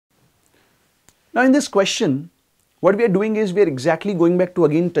Now in this question, what we are doing is we are exactly going back to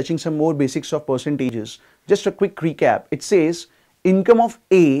again touching some more basics of percentages. Just a quick recap. It says income of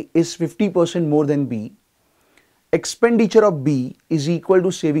A is 50% more than B. Expenditure of B is equal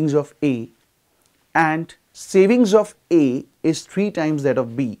to savings of A, and savings of A is 3 times that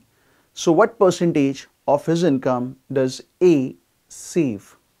of B. So what percentage of his income does A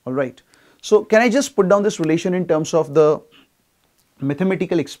save? Alright. So can I just put down this relation in terms of the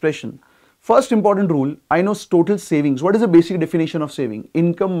mathematical expression? First important rule, I know total savings. What is the basic definition of saving?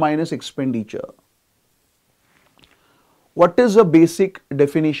 Income minus expenditure. What is the basic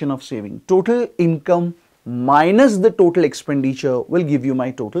definition of saving? Total income minus the total expenditure will give you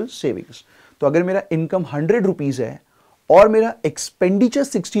my total savings. तो अगर मेरा income 100 rupees है और मेरा expenditure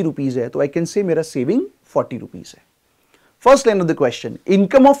 60 rupees है, तो I can say मेरा saving 40 rupees है. First line of the question,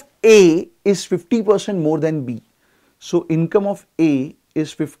 income of A is 50% more than B. So income of A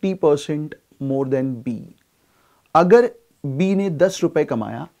is 50% more than B. अगर B ने 10 रुपए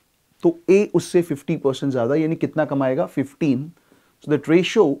कमाया तो A उससे 50% ज्यादा, यानी कितना कमाएगा? 15. So that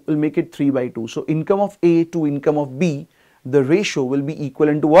ratio will make it 3/2. So income of A to income of B, the ratio will be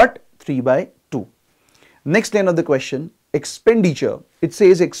equivalent to what? 3/2. Next line of the question, expenditure. It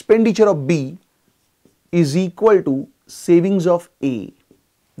says expenditure of B is equal to savings of A.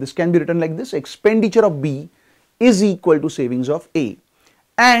 This can be written like this: expenditure of B is equal to savings of A,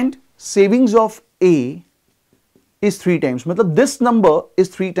 and savings of A is 3 times. Matlab this number is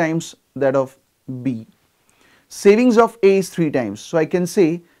 3 times that of B. Savings of A is 3 times. So I can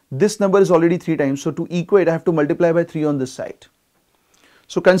say this number is already 3 times. So to equate, I have to multiply by 3 on this side.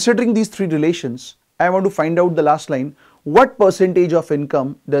 So considering these three relations, I want to find out the last line. What percentage of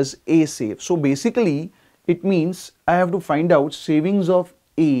income does A save? So basically, it means I have to find out savings of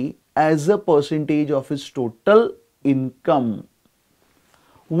A as a percentage of his total income.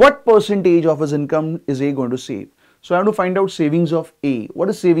 What percentage of his income is A going to save? So I have to find out savings of A. What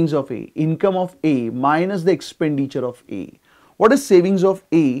is savings of A? Income of A minus the expenditure of A. What is savings of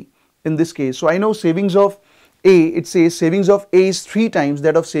A in this case? So I know savings of A, it says savings of A is 3 times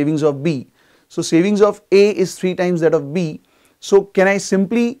that of savings of B. So savings of A is 3 times that of B. So can I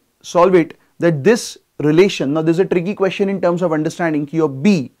simply solve it that this relation, now this is a tricky question in terms of understanding your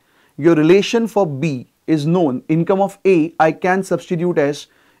B, your relation for B is known. Income of A I can substitute as,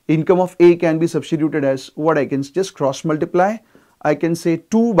 income of A can be substituted as what? I can just cross multiply. I can say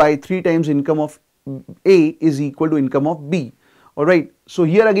 2 by 3 times income of A is equal to income of B. Alright, so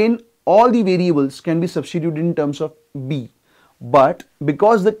here again all the variables can be substituted in terms of B, but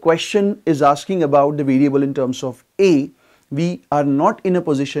because the question is asking about the variable in terms of A, we are not in a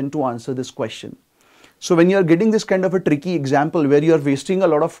position to answer this question. So when you are getting this kind of a tricky example where you are wasting a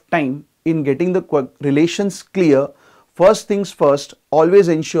lot of time in getting the relations clear, first things first, always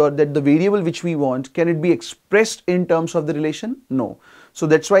ensure that the variable which we want, can it be expressed in terms of the relation? No. So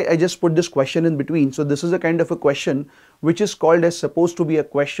that's why I just put this question in between. So this is a kind of a question which is called as supposed to be a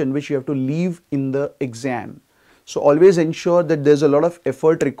question which you have to leave in the exam. So always ensure that there's a lot of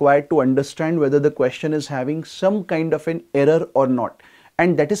effort required to understand whether the question is having some kind of an error or not.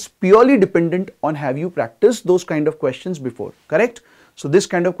 And that is purely dependent on have you practiced those kind of questions before, correct? So this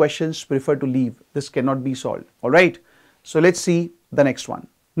kind of questions prefer to leave. This cannot be solved, alright? So let's see the next one.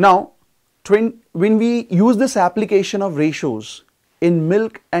 Now, when we use this application of ratios in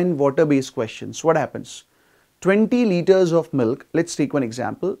milk and water based questions, what happens? 20 liters of milk, let's take one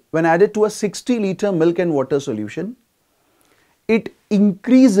example, when added to a 60 liter milk and water solution, it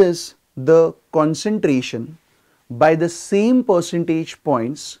increases the concentration by the same percentage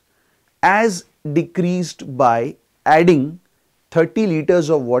points as decreased by adding 30 liters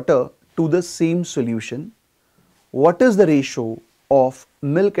of water to the same solution. What is the ratio of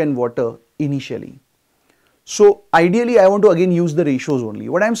milk and water initially? So ideally I want to again use the ratios only.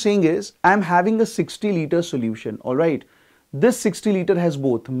 What I'm saying is I'm having a 60 liter solution, alright. This 60 liter has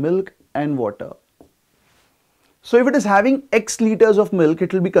both milk and water. So if it is having X liters of milk,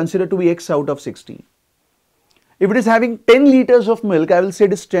 it will be considered to be X out of 60. If it is having 10 liters of milk, I will say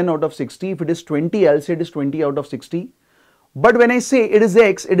it is 10 out of 60. If it is 20, I will say it is 20 out of 60. But when I say it is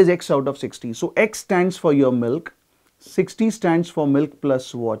X out of 60. So X stands for your milk, 60 stands for milk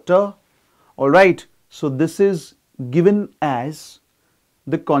plus water, alright. So this is given as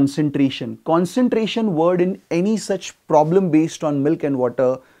the concentration. Concentration word in any such problem based on milk and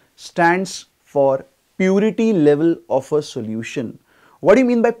water stands for purity level of a solution. What do you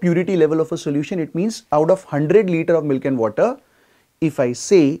mean by purity level of a solution? It means out of 100 liter of milk and water, if I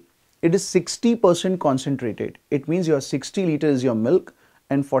say it is 60% concentrated, it means your 60 liter is your milk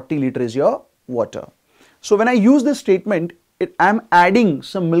and 40 liter is your water. So when I use this statement, I'm adding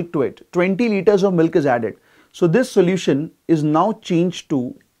some milk to it. 20 liters of milk is added. So this solution is now changed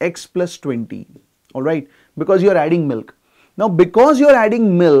to x plus 20. All right, because you're adding milk. Now, because you're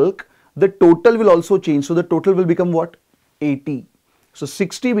adding milk, the total will also change. So the total will become what? 80. So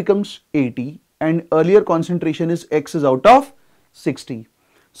 60 becomes 80, and earlier concentration is x is out of 60.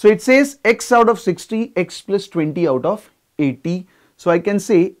 So it says x out of 60, x plus 20 out of 80. So I can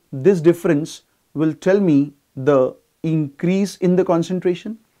say this difference will tell me the increase in the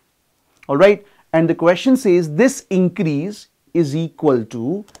concentration. All right, and the question says this increase is equal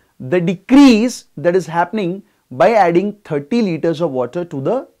to the decrease that is happening by adding 30 liters of water to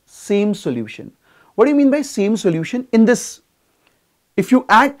the same solution. What do you mean by same solution? In this, if you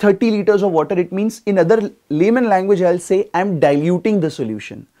add 30 liters of water, it means in other layman language, I'll say I'm diluting the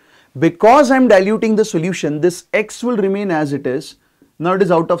solution. Because I'm diluting the solution, this x will remain as it is. Now it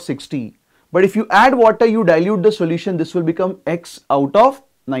is out of 60. But if you add water, you dilute the solution, this will become x out of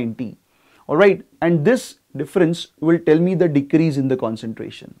 90. All right, and this difference will tell me the decrease in the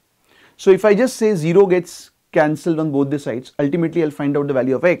concentration. So if I just say 0 gets cancelled on both the sides, ultimately I'll find out the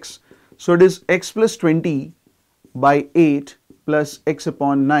value of x. So it is x plus 20 by 8 plus x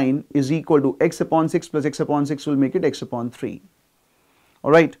upon 9 is equal to x upon 6 plus x upon 6 will make it x upon 3.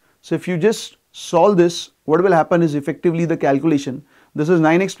 All right, so if you just solve this, what will happen is effectively the calculation. This is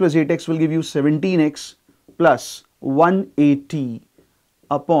 9x plus 8x will give you 17x plus 180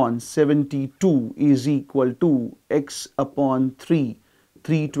 upon 72 is equal to x upon 3,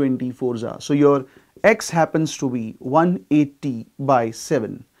 324s are. So your x happens to be 180 by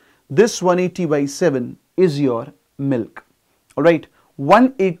 7. This 180 by 7 is your milk. All right,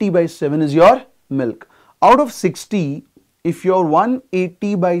 180 by 7 is your milk. Out of 60, if your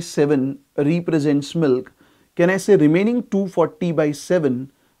 180 by 7 represents milk, can I say remaining 240 by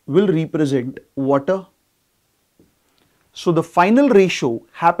 7 will represent water? So the final ratio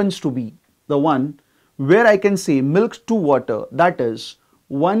happens to be the one where I can say milk to water, that is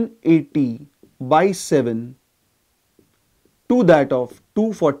 180 by 7 to that of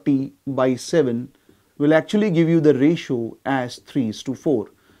 240 by 7 will actually give you the ratio as 3:4.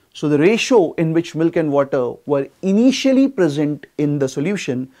 So the ratio in which milk and water were initially present in the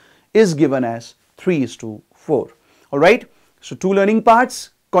solution is given as 3:4. All right. So two learning parts.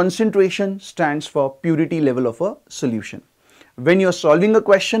 Concentration stands for purity level of a solution. When you're solving a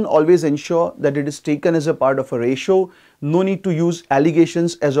question, always ensure that it is taken as a part of a ratio. No need to use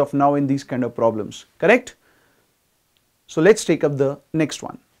allegations as of now in these kind of problems. Correct? So let's take up the next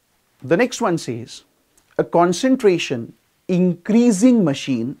one. The next one says a concentration increasing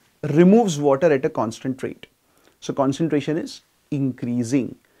machine removes water at a constant rate. So concentration is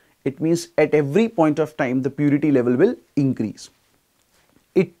increasing. It means at every point of time the purity level will increase.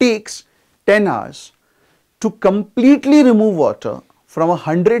 It takes 10 hours to completely remove water from a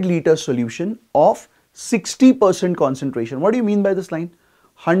 100-liter solution of 60% concentration. What do you mean by this line?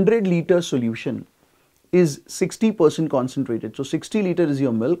 100-liter solution is 60% concentrated. So 60 liter is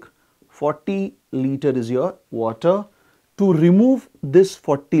your milk, 40 liter is your water. To remove this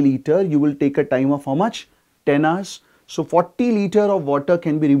 40 liter, you will take a time of how much? 10 hours. So 40 liter of water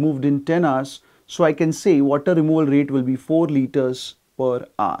can be removed in 10 hours. So I can say water removal rate will be 4 liters per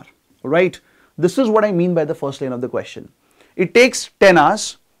hour. All right. This is what I mean by the first line of the question. It takes 10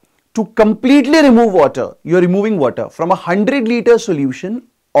 hours to completely remove water. You are removing water from a 100-liter solution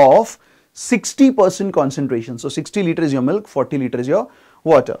of 60% concentration. So 60 liter is your milk, 40 liter is your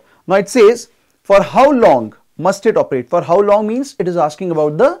water. Now it says for how long must it operate? For how long means it is asking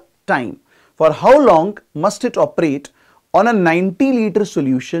about the time. For how long must it operate on a 90-liter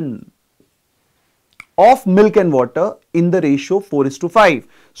solution of milk and water in the ratio 4:5.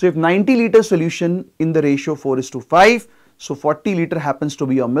 So if 90-liter solution in the ratio 4:5, so 40 liter happens to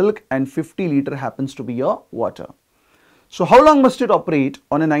be your milk and 50 liter happens to be your water. So how long must it operate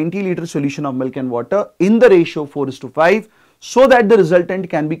on a 90-liter solution of milk and water in the ratio 4:5 so that the resultant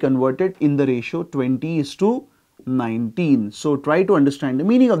can be converted in the ratio 20:19. So try to understand the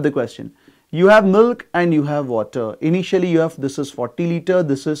meaning of the question. You have milk and you have water. Initially you have, this is 40 liter,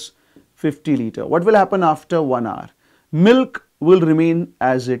 this is 50 liter. What will happen after 1 hour? Milk will remain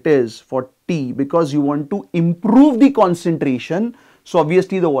as it is 40 because you want to improve the concentration. So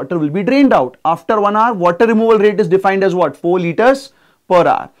obviously the water will be drained out. After 1 hour, water removal rate is defined as what? 4 liters per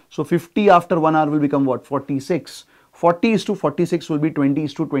hour. So 50 after 1 hour will become what? 46. 40:46 will be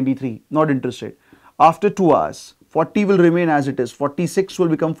 20:23. Not interested. After 2 hours, 40 will remain as it is. 46 will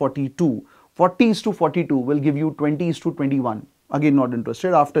become 42. 40:42 will give you 20:21. Again, not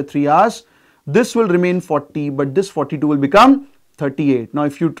interested. After 3 hours, this will remain 40, but this 42 will become 38. Now,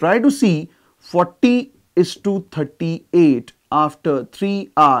 if you try to see 40 is to 38 after 3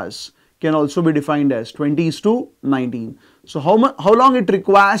 hours can also be defined as 20 is to 19. So how long it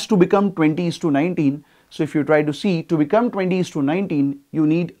requires to become 20 is to 19? So if you try to see, to become 20 is to 19, you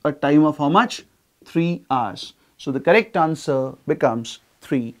need a time of how much? 3 hours. So the correct answer becomes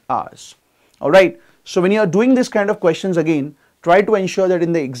 3 hours. Alright, so when you are doing this kind of questions again, try to ensure that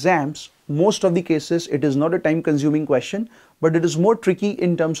in the exams, most of the cases it is not a time consuming question, but it is more tricky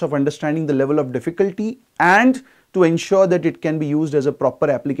in terms of understanding the level of difficulty and to ensure that it can be used as a proper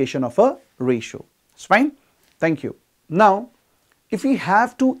application of a ratio. It's fine? Thank you. Now, if we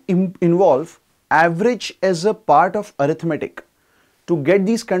have to involve average as a part of arithmetic to get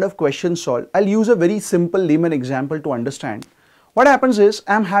these kind of questions solved, I'll use a very simple layman example to understand. What happens is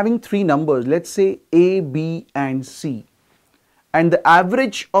I'm having three numbers, let's say A, B and C, and the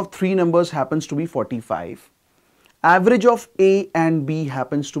average of three numbers happens to be 45. Average of A and B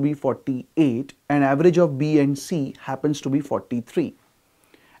happens to be 48 and average of B and C happens to be 43.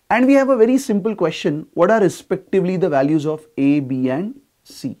 And we have a very simple question, what are respectively the values of A, B and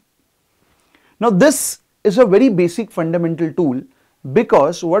C? Now this is a very basic fundamental tool,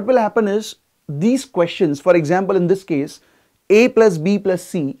 because what will happen is these questions, for example in this case, A plus B plus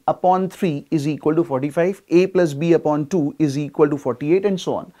C upon 3 is equal to 45, A plus B upon 2 is equal to 48 and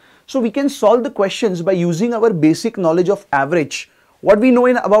so on. So we can solve the questions by using our basic knowledge of average. What we know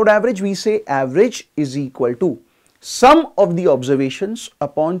about average, we say average is equal to sum of the observations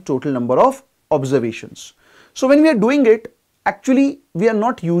upon total number of observations. So when we are doing it, actually we are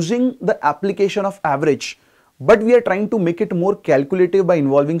not using the application of average, but we are trying to make it more calculative by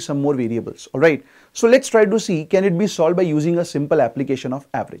involving some more variables. Alright, so let's try to see, can it be solved by using a simple application of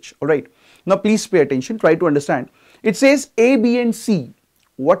average? Alright, now please pay attention, try to understand. It says A, B and C.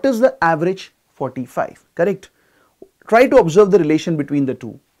 What is the average? 45, correct? Try to observe the relation between the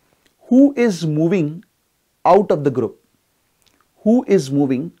two. Who is moving out of the group? Who is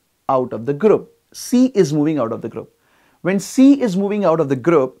moving out of the group? C is moving out of the group. When C is moving out of the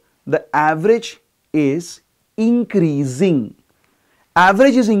group, the average is increasing.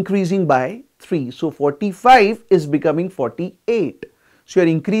 Average is increasing by 3. So 45 is becoming 48. So you are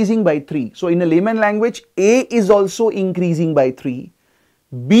increasing by 3. So in a layman language, A is also increasing by 3.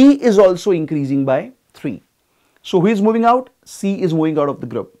 B is also increasing by 3. So who is moving out? C is moving out of the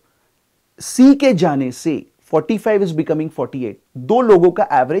group. C के जाने से 45 is becoming 48. दो लोगों का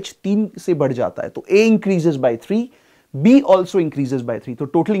average 3 से बढ़ जाता है. तो A increases by 3, B also increases by 3. तो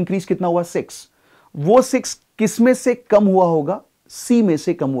total increase कितना हुआ? 6. वो 6 किस में से कम हुआ होगा? C में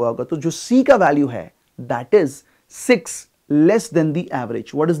से कम हुआ होगा. तो जो C का वैल्यू है, that is 6 less than the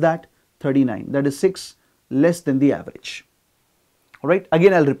average. What is that? 39. That is 6 less than the average. Alright,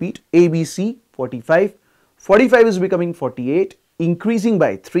 again I'll repeat. A, B, C, 45. 45 is becoming 48, increasing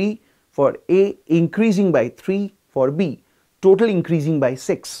by 3 for A, increasing by 3 for B. Total increasing by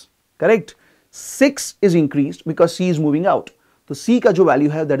 6. Correct? 6 is increased because C is moving out. So C का जो value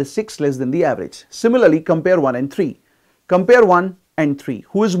है, that is 6 less than the average. Similarly, compare 1 and 3. Compare 1 and 3.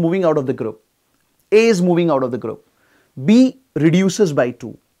 Who is moving out of the group? A is moving out of the group. B reduces by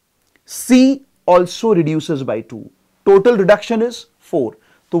 2. C also reduces by 2. Total reduction is 4.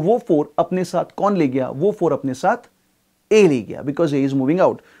 तो वो 4 अपने साथ कौन ले गया? वो 4 अपने साथ A ले गया, because A is moving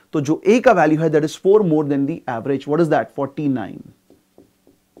out. तो जो A का value है, that is 4 more than the average. What is that? 49.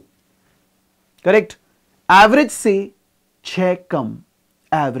 Correct? Average से 6 कम,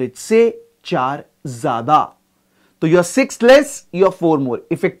 average से 4 ज़्यादा. तो you are 6 less, you are 4 more.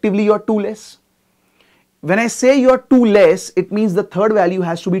 Effectively, you are 2 less. When I say you are 2 less, it means the third value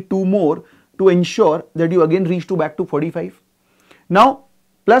has to be 2 more to ensure that you again reach back to 45. Now,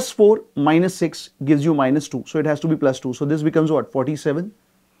 plus 4 minus 6 gives you minus 2. So it has to be plus 2. So this becomes what? 47.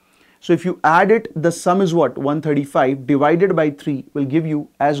 So if you add it, the sum is what? 135 divided by 3 will give you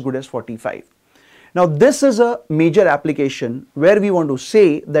as good as 45. Now this is a major application where we want to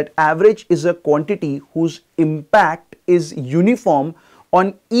say that average is a quantity whose impact is uniform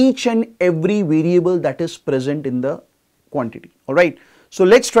on each and every variable that is present in the quantity. Alright, so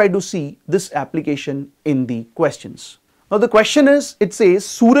let's try to see this application in the questions. Now the question is, it says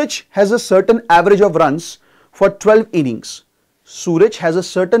Suraj has a certain average of runs for 12 innings. Suraj has a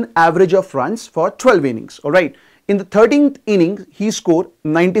certain average of runs for 12 innings. Alright, in the 13th inning he scored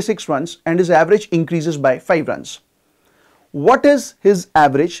 96 runs and his average increases by 5 runs. What is his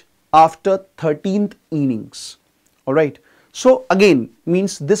average after 13th innings? Alright, so again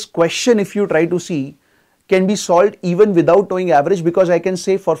means this question, if you try to see, can be solved even without knowing average, because I can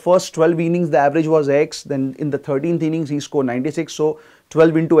say for first 12 innings the average was X, then in the 13th innings he scored 96, so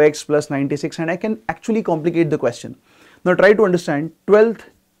 12 into X plus 96, and I can actually complicate the question. Now try to understand, 12th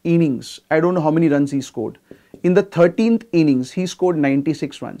innings, I don't know how many runs he scored. In the 13th innings, he scored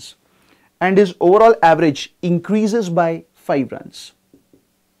 96 runs. And his overall average increases by 5 runs.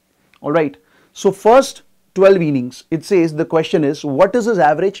 Alright, so first 12 innings, it says the question is, what is his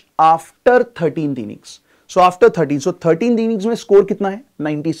average after 13th innings? So after 13, so 13th innings में score कितना है?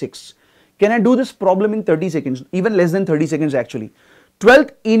 96. Can I do this problem in 30 seconds? Even less than 30 seconds actually.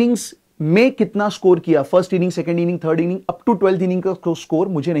 12th innings में कितना score किया? First inning, second inning, third inning, up to 12th inning का score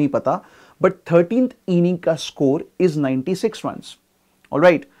मुझे नहीं पता, बट 13th इनिंग का score is 96 runs.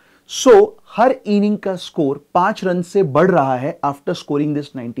 Alright, so her inning का score 5 run से बढ़ रहा है आफ्टर स्कोरिंग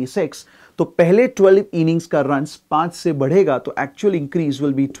दिस 96. तो पहले 12 इनिंग्स का रन्स 5 से बढ़ेगा तो actual increase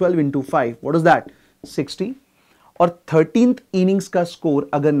will be 12 into 5. What is that? 60. और 13th इनिंग्स का स्कोर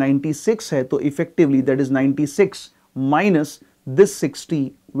अगर 96 है तो effectively that is 96 minus this 60,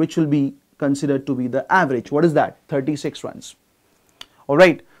 which will be considered to be the average. What is that? 36 runs.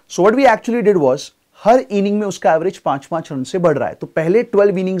 Alright, so what we actually did was, her inning में उसका average 5-5 run से बढ़ रहा है. तो पहले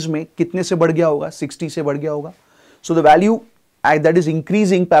 12 इनिंग्स में कितने से बढ़ गया होगा? 60 से बढ़ गया होगा. So the value that is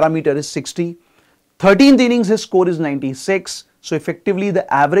increasing parameter is 60. 13th innings his score is 96. So effectively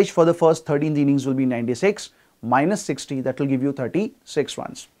the average for the first 13th innings will be 96 minus 60, that will give you 36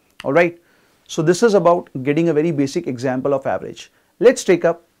 runs. Alright. So this is about getting a very basic example of average. Let's take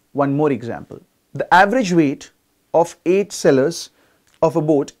up one more example. The average weight of 8 sellers of a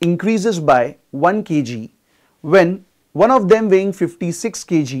boat increases by 1 kg when one of them weighing 56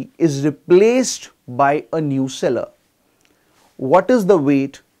 kg is replaced by a new seller. What is the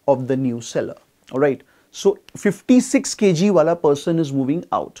weight of the new seller? Alright, so 56 kg wala person is moving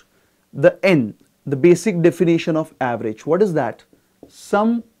out. The N, the basic definition of average, what is that?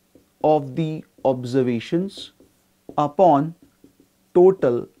 Sum of the observations upon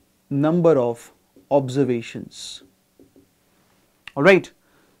total number of observations. Alright,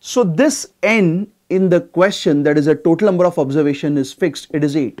 so this N in the question, that is a total number of observation, is fixed, it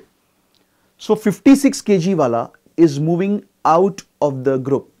is 8. So 56 kg wala is moving out of the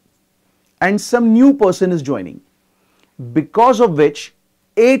group and some new person is joining, because of which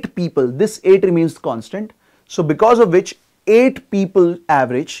 8 people, this 8 remains constant, so because of which 8 people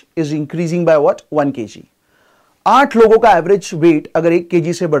average is increasing by what? 1 kg. 8 लोगों का average weight अगर 1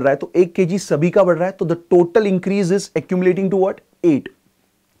 kg से बढ़ रहा है तो 1 kg सभी का बढ़ रहा है, तो the total increase is accumulating to what? 8.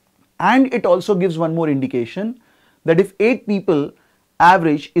 And it also gives one more indication that if 8 people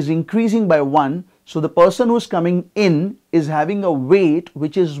average is increasing by 1, so the person who is coming in is having a weight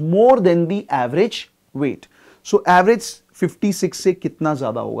which is more than the average weight. So average 56 से कितना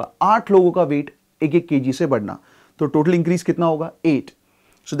ज्यादा होगा? 8 लोगों का wait 1-1 kg से बढ़ना, तो total increase कितना होगा? 8.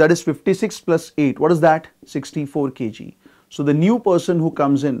 So that is 56 plus 8. What is that? 64 kg. So the new person who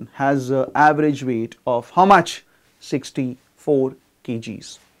comes in has an average weight of how much? 64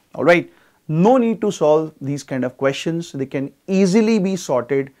 kgs. All right. No need to solve these kind of questions. They can easily be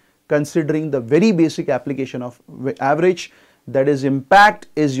sorted considering the very basic application of average, that is impact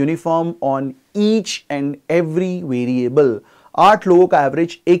is uniform on each and every variable. 8 लोगों का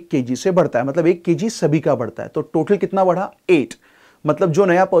average 1 kg से बढ़ता है, मतलब 1 kg सभी का बढ़ता है, तो टोटल कितना बढ़ा? 8. मतलब जो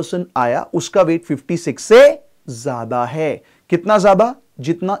नया पर्सन आया उसका वेट 56 से ज्यादा है. कितना ज्यादा?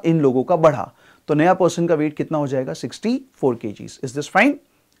 जितना इन लोगों का बढ़ा. तो नया पर्सन का वेट कितना हो जाएगा? 64 kgs. Is this fine?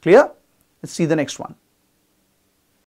 Clear? Let's see the next one.